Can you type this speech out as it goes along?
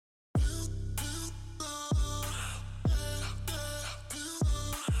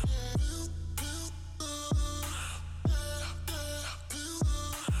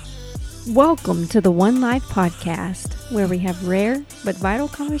Welcome to the One Life Podcast, where we have rare but vital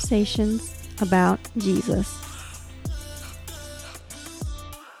conversations about Jesus.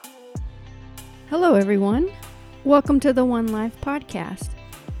 Hello, everyone. Welcome to the One Life Podcast.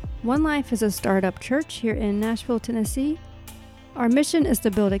 One Life is a startup church here in Nashville, Tennessee. Our mission is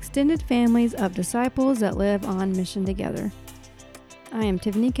to build extended families of disciples that live on mission together. I am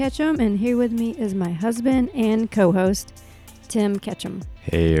Tiffany Ketchum, and here with me is my husband and co-host, Tim Ketchum.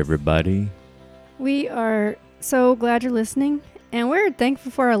 Hey, everybody. We are so glad you're listening, and we're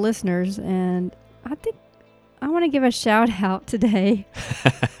thankful for our listeners, and I think I want to give a shout out today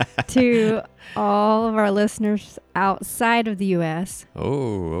to all of our listeners outside of the U.S.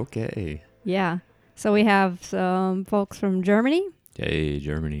 Oh, okay. Yeah. So we have some folks from Germany. Hey,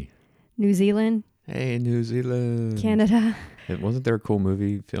 Germany. New Zealand. Hey, New Zealand. Canada. Wasn't there a cool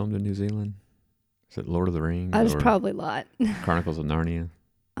movie filmed in New Zealand? Is it Lord of the Rings? There's probably a lot. Chronicles of Narnia?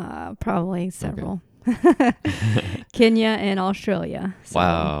 Probably several. Okay. Kenya and Australia. So,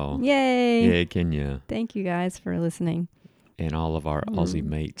 wow. Yay. Yay, Kenya. Thank you guys for listening. And all of our Aussie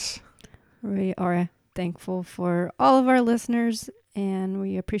mates. We are thankful for all of our listeners, and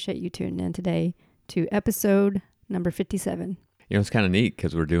we appreciate you tuning in today to episode number 57. You know, it's kind of neat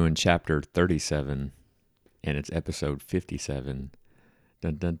because we're doing chapter 37, and it's episode 57.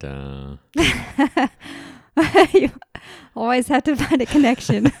 Dun, dun, dun. You always have to find a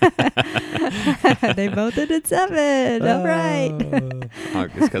connection. They both ended 7. All right.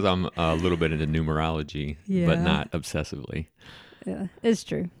 It's because I'm a little bit into numerology, but not obsessively. Yeah, it's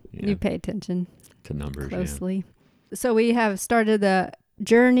true. Yeah. You pay attention to numbers closely. Yeah. So we have started the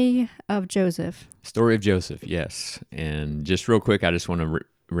journey of Joseph. Story of Joseph, yes. And just real quick, I just want to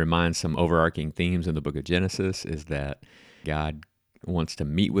remind some overarching themes in the book of Genesis is that God wants to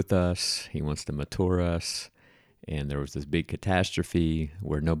meet with us. He wants to mature us. And there was this big catastrophe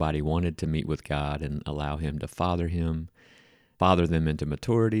where nobody wanted to meet with God and allow him to father them into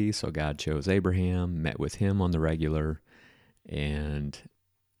maturity. So God chose Abraham, met with him on the regular. And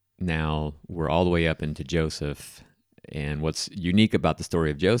now we're all the way up into Joseph. And what's unique about the story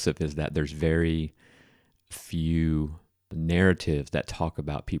of Joseph is that there's very few narratives that talk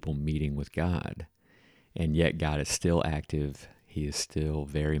about people meeting with God. And yet God is still active. He is still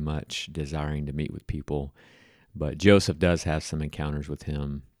very much desiring to meet with people. But Joseph does have some encounters with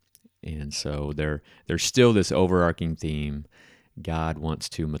him. And so there's still this overarching theme. God wants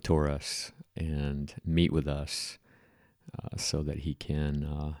to mature us and meet with us so that he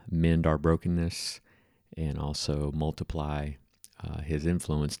can mend our brokenness and also multiply his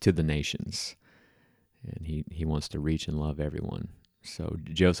influence to the nations. And he wants to reach and love everyone. So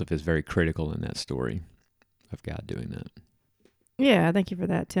Joseph is very critical in that story of God doing that. Yeah, thank you for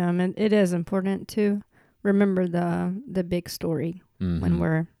that, Tim. And it is important to remember the big story when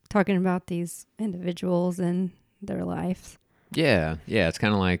we're talking about these individuals and their lives. Yeah. It's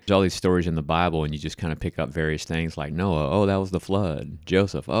kind of like all these stories in the Bible, and you just kind of pick up various things like Noah. Oh, that was the flood.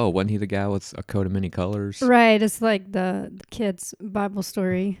 Joseph. Oh, wasn't he the guy with a coat of many colors? Right. It's like the kids' Bible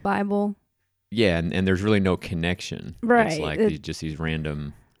story. Bible. Yeah, and there's really no connection. Right. It's like just these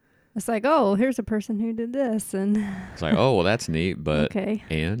random... It's like, oh, here's a person who did this. And it's like, oh, well, that's neat, but... Okay.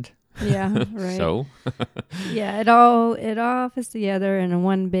 And? Yeah, right. So? Yeah, it all fits together in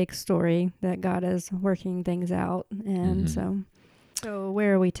one big story that God is working things out. And so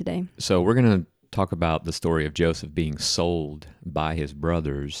where are we today? So we're going to talk about the story of Joseph being sold by his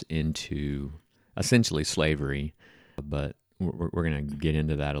brothers into essentially slavery. But we're going to get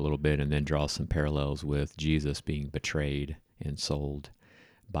into that a little bit and then draw some parallels with Jesus being betrayed and sold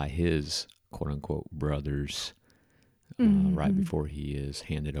by his quote-unquote brothers right before he is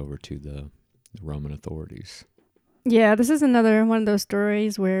handed over to the Roman authorities. Yeah, this is another one of those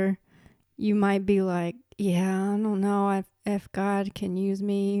stories where you might be like, yeah, I don't know if God can use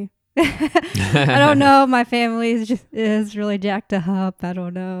me. I don't know. My family is really jacked up. I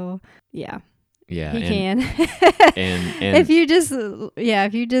don't know. Yeah. Yeah, he can. and if you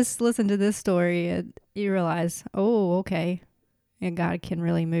just listen to this story, you realize, oh, okay. And God can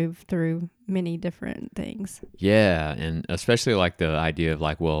really move through many different things. Yeah, and especially like the idea of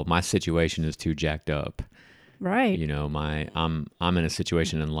like, well, my situation is too jacked up. Right. You know, I'm in a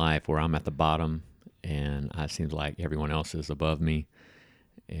situation in life where I'm at the bottom, and it seems like everyone else is above me.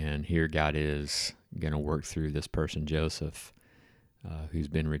 And here God is going to work through this person, Joseph, who's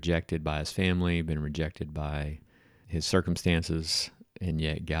been rejected by his family, been rejected by his circumstances, and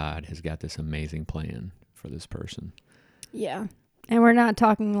yet God has got this amazing plan for this person. Yeah. And we're not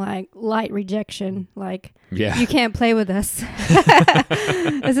talking like light rejection, like Yeah. you can't play with us.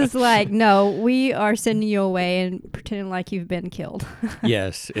 This is like, no, we are sending you away and pretending like you've been killed.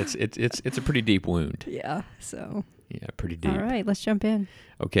 Yes, it's a pretty deep wound. Yeah, so. Yeah, pretty deep. All right, let's jump in.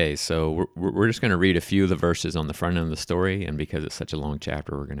 Okay, so we're just going to read a few of the verses on the front end of the story, and because it's such a long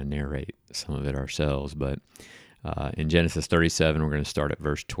chapter, we're going to narrate some of it ourselves. But in Genesis 37, we're going to start at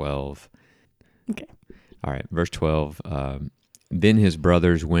verse 12. Okay. All right, verse 12. Then his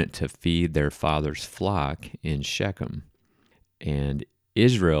brothers went to feed their father's flock in Shechem. And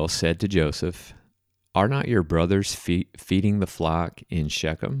Israel said to Joseph, "Are not your brothers feeding the flock in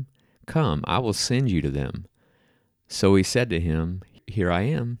Shechem? Come, I will send you to them." So he said to him, "Here I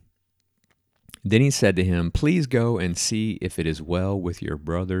am." Then he said to him, "Please go and see if it is well with your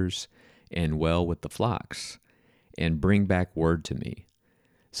brothers and well with the flocks, and bring back word to me."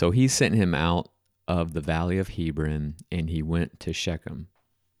 So he sent him out of the valley of Hebron, and he went to Shechem.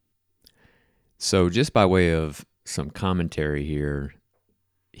 So just by way of some commentary here,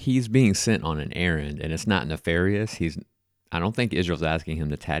 he's being sent on an errand, and it's not nefarious. I don't think Israel's asking him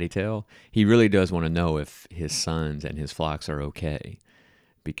to tattletale. He really does want to know if his sons and his flocks are okay,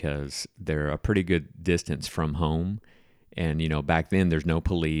 because they're a pretty good distance from home. And, back then there's no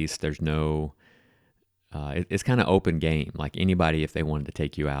police, there's no, it's kind of open game. Like anybody, if they wanted to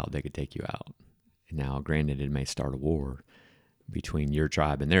take you out, they could take you out. Now, granted, it may start a war between your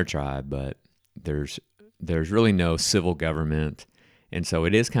tribe and their tribe, but there's really no civil government. And so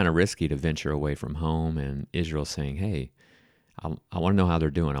it is kind of risky to venture away from home. And Israel's saying, "Hey, I want to know how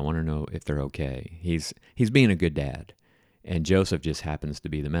they're doing. I want to know if they're okay." He's being a good dad. And Joseph just happens to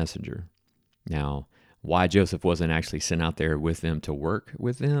be the messenger. Now, why Joseph wasn't actually sent out there with them to work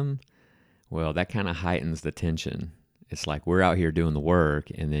with them, well, that kind of heightens the tension. It's like we're out here doing the work,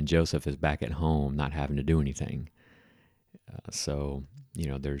 and then Joseph is back at home not having to do anything. So,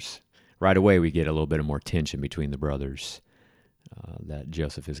 there's right away we get a little bit of more tension between the brothers, that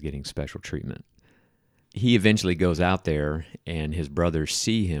Joseph is getting special treatment. He eventually goes out there, and his brothers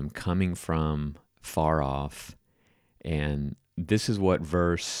see him coming from far off. And this is what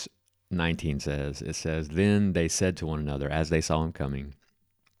verse 19 says. It says, "Then they said to one another as they saw him coming,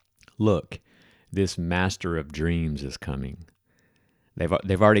 'Look, this master of dreams is coming.'"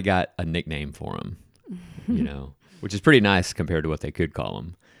 They've already got a nickname for him, which is pretty nice compared to what they could call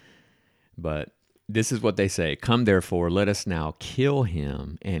him. But this is what they say: "Come therefore, let us now kill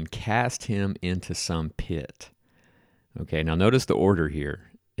him and cast him into some pit." Okay, now notice the order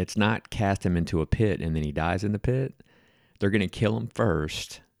here. It's not cast him into a pit and then he dies in the pit. They're going to kill him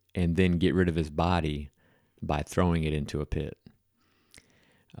first and then get rid of his body by throwing it into a pit.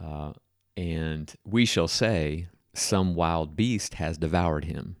 And we shall say, "Some wild beast has devoured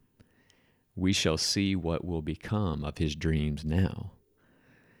him. We shall see what will become of his dreams now."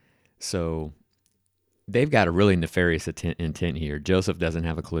 So they've got a really nefarious intent here. Joseph doesn't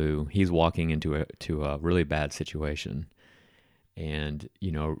have a clue. He's walking into a really bad situation. And,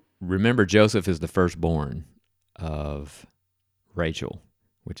 remember, Joseph is the firstborn of Rachel,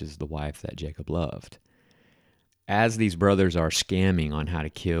 which is the wife that Jacob loved. As these brothers are scamming on how to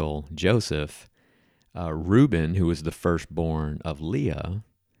kill Joseph, Reuben, who was the firstborn of Leah,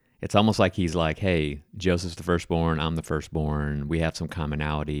 it's almost like he's like, "Hey, Joseph's the firstborn, I'm the firstborn, we have some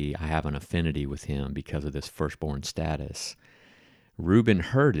commonality, I have an affinity with him because of this firstborn status." Reuben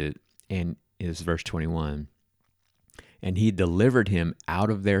heard it, and is verse 21, "And he delivered him out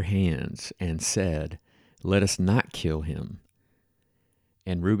of their hands and said, 'Let us not kill him.'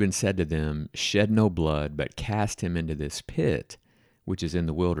 And Reuben said to them, 'Shed no blood, but cast him into this pit, which is in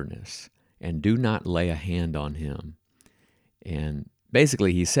the wilderness, and do not lay a hand on him.'" And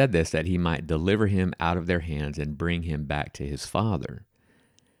basically he said this that he might deliver him out of their hands and bring him back to his father.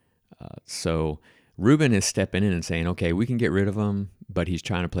 So Reuben is stepping in and saying, okay, we can get rid of him, but he's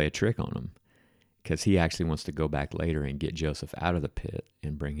trying to play a trick on him because he actually wants to go back later and get Joseph out of the pit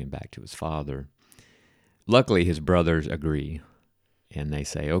and bring him back to his father. Luckily, his brothers agree, and they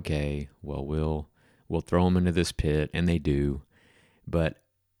say, okay, well, we'll throw him into this pit, and they do. But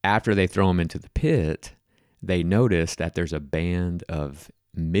after they throw him into the pit, they notice that there's a band of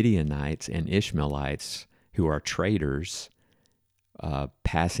Midianites and Ishmaelites who are traders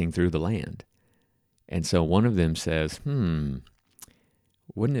passing through the land. And so one of them says,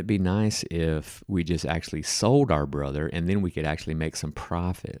 wouldn't it be nice if we just actually sold our brother and then we could actually make some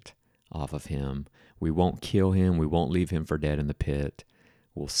profit off of him? We won't kill him. We won't leave him for dead in the pit.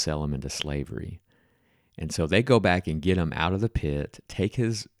 We'll sell him into slavery. And so they go back and get him out of the pit, take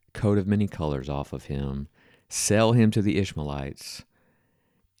his coat of many colors off of him, sell him to the Ishmaelites,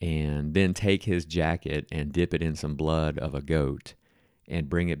 and then take his jacket and dip it in some blood of a goat and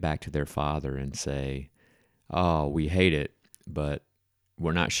bring it back to their father and say, "Oh, we hate it, but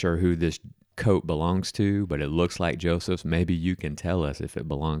we're not sure who this coat belongs to, but it looks like Joseph's. Maybe you can tell us if it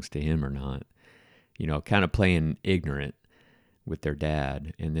belongs to him or not." Kind of playing ignorant with their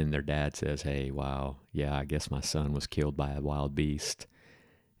dad. And then their dad says, "Hey, wow, yeah, I guess my son was killed by a wild beast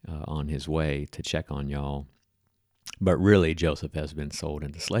on his way to check on y'all." But really, Joseph has been sold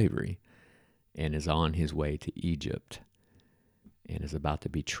into slavery and is on his way to Egypt and is about to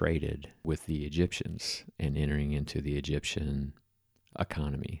be traded with the Egyptians and entering into the Egyptian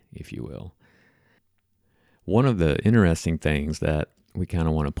economy, if you will. One of the interesting things that we kind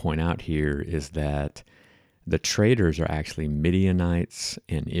of want to point out here is that the traders are actually Midianites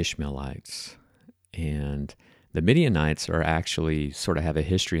and Ishmaelites. And the Midianites are actually sort of have a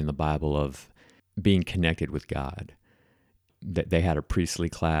history in the Bible of being connected with God. That they had a priestly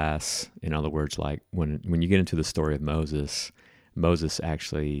class. In other words, like when you get into the story of Moses'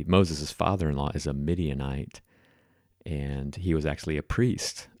 father-in-law is a Midianite, and he was actually a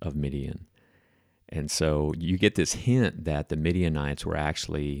priest of Midian. And so you get this hint that the Midianites were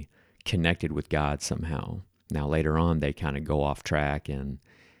actually connected with God somehow. Now later on, they kind of go off track and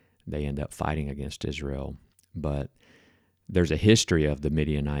they end up fighting against Israel. But there's a history of the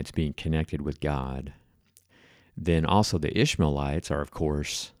Midianites being connected with God. Then also the Ishmaelites are, of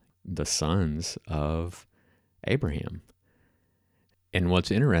course, the sons of Abraham. And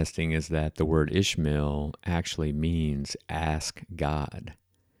what's interesting is that the word Ishmael actually means ask God.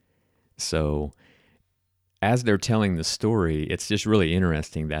 So as they're telling the story, it's just really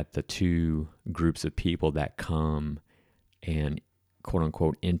interesting that the two groups of people that come and quote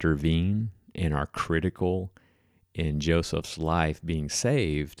unquote intervene and are critical in Joseph's life being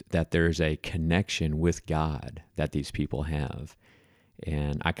saved, that there's a connection with God that these people have.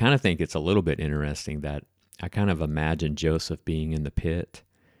 And I kind of think it's a little bit interesting that I kind of imagine Joseph being in the pit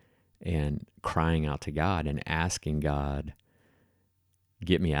and crying out to God and asking God,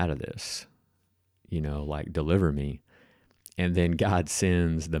 "Get me out of this, like deliver me." And then God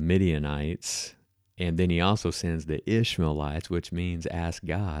sends the Midianites, and then he also sends the Ishmaelites, which means ask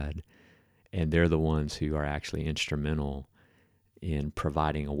God. And they're the ones who are actually instrumental in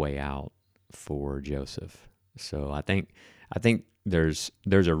providing a way out for Joseph. So I think there's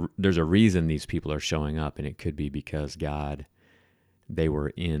a reason these people are showing up, and it could be because they were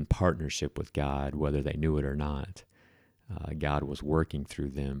in partnership with God, whether they knew it or not. God was working through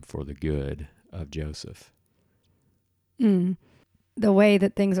them for the good of Joseph. The way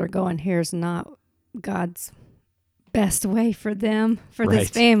that things are going here is not God's best way for them, for Right. this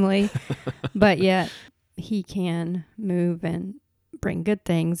family, but yet he can move and bring good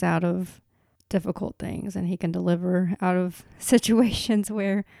things out of difficult things, and he can deliver out of situations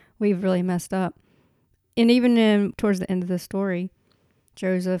where we've really messed up. And even towards the end of the story,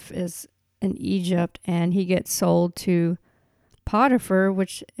 Joseph is in Egypt and he gets sold to Potiphar,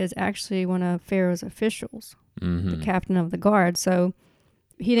 which is actually one of Pharaoh's officials, the captain of the guard. So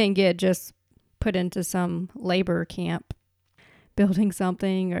he didn't get just put into some labor camp building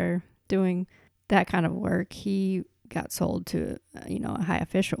something or doing that kind of work. He got sold to a high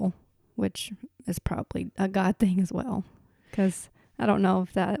official, which is probably a God thing as well, because I don't know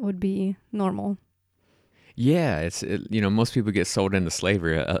if that would be normal. Yeah, most people get sold into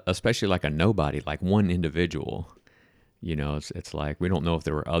slavery, especially like a nobody, like one individual. It's like we don't know if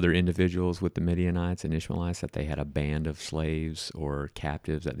there were other individuals with the Midianites and Ishmaelites, that they had a band of slaves or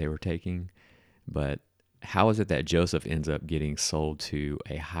captives that they were taking. But how is it that Joseph ends up getting sold to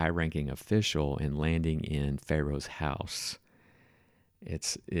a high-ranking official and landing in Pharaoh's house?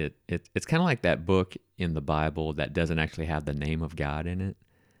 It's kind of like that book in the Bible that doesn't actually have the name of God in it,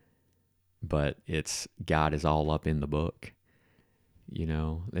 but God is all up in the book.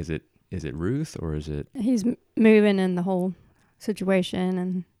 Is it Ruth, or is it? He's moving in the whole situation,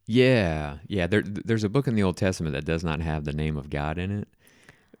 and yeah. There's a book in the Old Testament that does not have the name of God in it,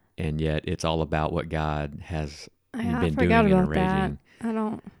 and yet it's all about what God has been doing and arranging.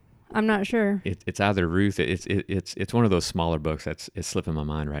 I'm not sure. It's either Ruth. It's one of those smaller books it's slipping my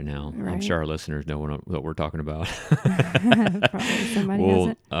mind right now. Right. I'm sure our listeners know what we're talking about. Probably somebody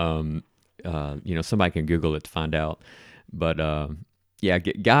has it. Somebody can Google it to find out. But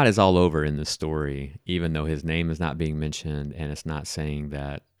God is all over in this story, even though his name is not being mentioned, and it's not saying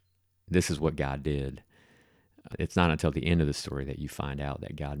that this is what God did. It's not until the end of the story that you find out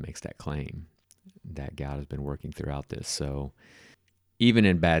that God makes that claim, that God has been working throughout this. So even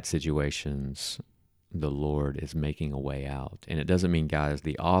in bad situations, the Lord is making a way out. And it doesn't mean God is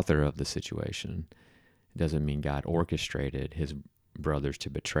the author of the situation. It doesn't mean God orchestrated brothers to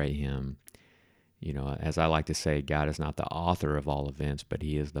betray him. You know, as I like to say, God is not the author of all events, but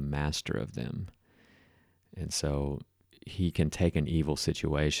he is the master of them. And so he can take an evil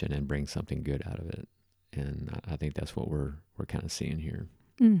situation and bring something good out of it. And I think that's what we're kind of seeing here.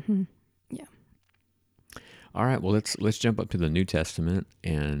 Mm-hmm. Yeah. All right, well, let's jump up to the New Testament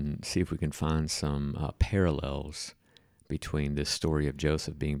and see if we can find some parallels between this story of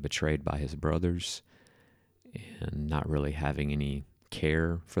Joseph being betrayed by his brothers and not really having any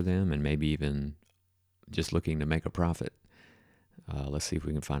care for them, and maybe even just looking to make a profit. Let's see if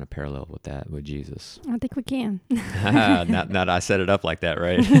we can find a parallel with that with Jesus. I think we can. Not I set it up like that,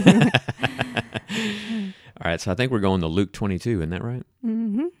 right? All right, so I think we're going to Luke 22, isn't that right?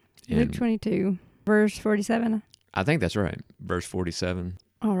 Mm-hmm. Luke 22, verse 47. I think that's right, verse 47.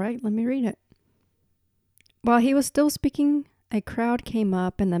 All right, let me read it. While he was still speaking, a crowd came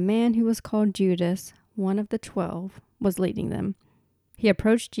up, and the man who was called Judas, one of the 12, was leading them. He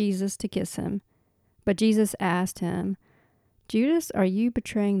approached Jesus to kiss him, but Jesus asked him, Judas, are you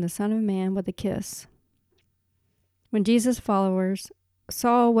betraying the Son of Man with a kiss? When Jesus' followers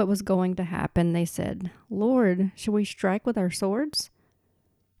saw what was going to happen, they said, Lord, shall we strike with our swords?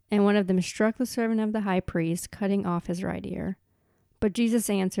 And one of them struck the servant of the high priest, cutting off his right ear. But Jesus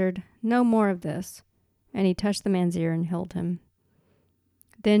answered, no more of this. And he touched the man's ear and healed him.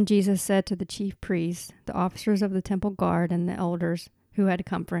 Then Jesus said to the chief priests, the officers of the temple guard, and the elders who had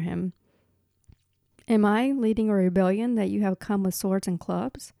come for him, am I leading a rebellion that you have come with swords and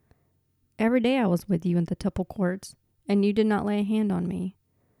clubs? Every day I was with you in the temple courts, and you did not lay a hand on me.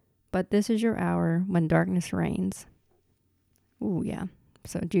 But this is your hour when darkness reigns. Ooh, yeah.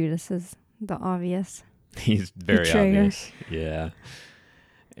 So Judas is the obvious. He's very betrayer. Obvious. Yeah.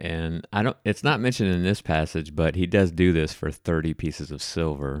 And it's not mentioned in this passage, but he does do this for 30 pieces of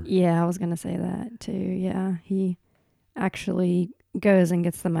silver. Yeah, I was going to say that too. Yeah, he actually goes and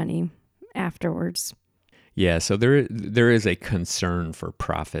gets the money afterwards. Yeah, so there is a concern for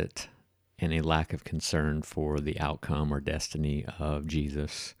profit and a lack of concern for the outcome or destiny of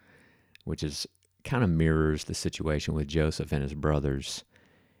Jesus, which is kind of mirrors the situation with Joseph and his brothers.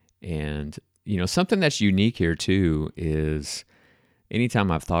 And, you know, something that's unique here too is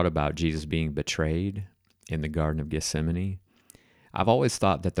anytime I've thought about Jesus being betrayed in the Garden of Gethsemane, I've always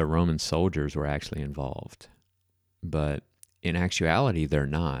thought that the Roman soldiers were actually involved. But in actuality, they're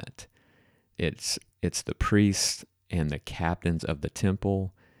not. It's the priests and the captains of the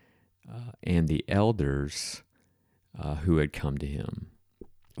temple and the elders who had come to him.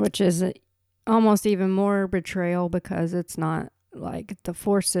 Which is almost even more betrayal because it's not like the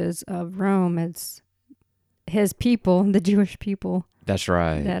forces of Rome. It's his people, the Jewish people. That's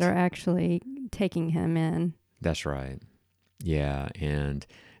right. That are actually taking him in. That's right. Yeah, and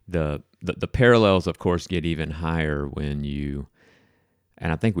the parallels, of course, get even higher when you,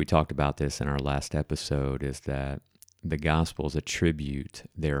 and I think we talked about this in our last episode, is that the Gospels attribute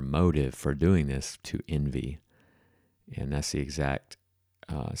their motive for doing this to envy. And that's the exact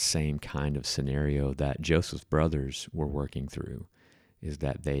same kind of scenario that Joseph's brothers were working through, is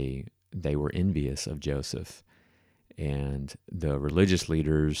that they were envious of Joseph. And the religious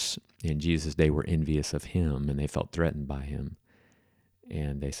leaders in Jesus' day were envious of him, and they felt threatened by him.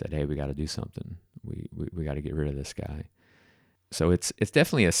 And they said, hey, we got to do something. We got to get rid of this guy. So it's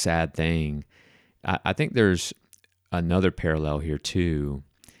definitely a sad thing. I think there's another parallel here too,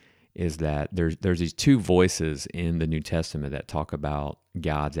 is that there's these two voices in the New Testament that talk about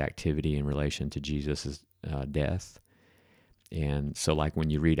God's activity in relation to Jesus' death. And so like when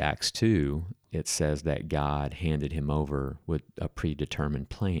you read Acts 2, it says that God handed him over with a predetermined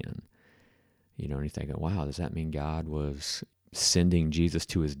plan. You know, and you're thinking, wow, does that mean God was sending Jesus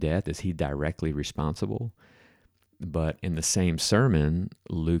to his death? Is he directly responsible? But in the same sermon,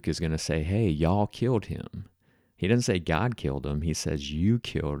 Luke is going to say, hey, y'all killed him. He doesn't say God killed him. He says you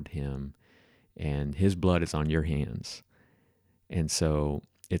killed him, and his blood is on your hands. And so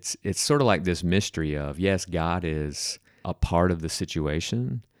it's sort of like this mystery of, yes, God is a part of the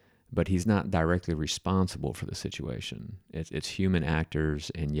situation, but he's not directly responsible for the situation. It's human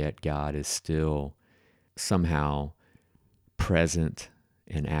actors, and yet God is still somehow present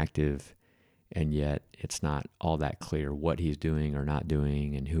and active, and yet it's not all that clear what he's doing or not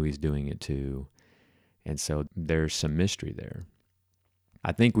doing and who he's doing it to. And so there's some mystery there.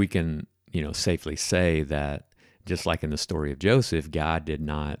 I think we can, safely say that just like in the story of Joseph, God is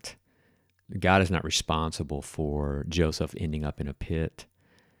not responsible for Joseph ending up in a pit.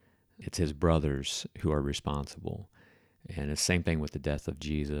 It's his brothers who are responsible. And it's the same thing with the death of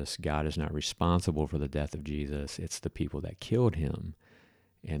Jesus. God is not responsible for the death of Jesus. It's the people that killed him,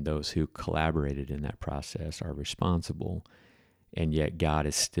 and those who collaborated in that process are responsible. and yet God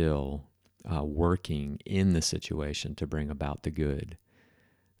is still working in the situation to bring about the good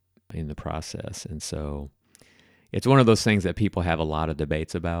in the process. And so it's one of those things that people have a lot of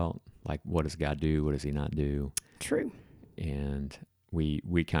debates about, like, what does God do? What does he not do? True. And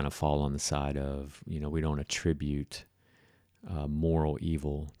we kind of fall on the side of, we don't attribute moral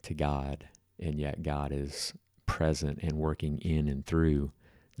evil to God, and yet God is present and working in and through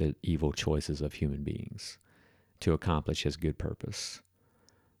the evil choices of human beings to accomplish his good purpose.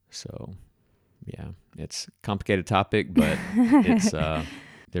 So, yeah, it's a complicated topic, but it's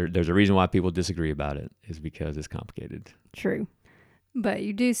there's a reason why people disagree about it, is because it's complicated. True. But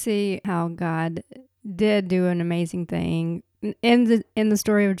you do see how God did do an amazing thing. In the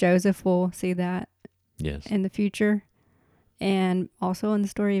story of Joseph, we'll see that Yes. in the future. And also in the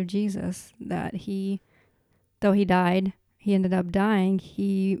story of Jesus, that though he died, he ended up dying,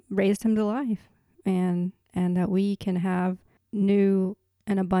 he raised him to life. And that we can have new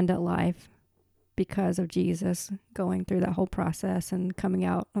and abundant life because of Jesus going through that whole process and coming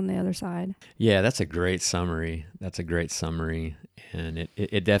out on the other side. Yeah, that's a great summary. And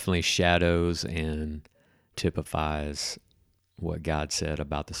it definitely shadows and typifies what God said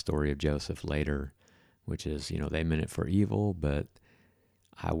about the story of Joseph later, which is, they meant it for evil, but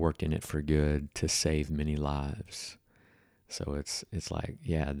I worked in it for good to save many lives. So it's like,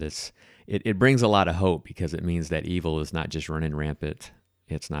 yeah, it brings a lot of hope, because it means that evil is not just running rampant.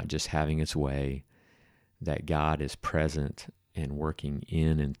 It's not just having its way, that God is present and working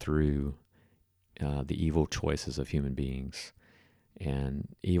in and through the evil choices of human beings. And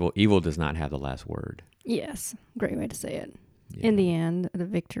evil does not have the last word. Yes, great way to say it. Yeah. In the end, the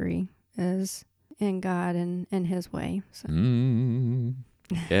victory is in God and his way. So.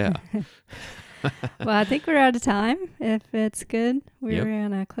 Yeah. Well, I think we're out of time. If it's good, we're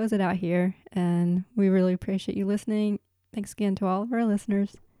going to close it out here. And we really appreciate you listening. Thanks again to all of our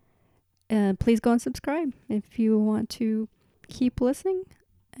listeners. Please go and subscribe if you want to keep listening.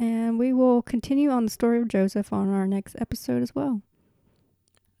 And we will continue on the story of Joseph on our next episode as well.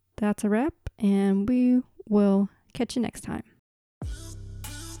 That's a wrap, and we will catch you next time.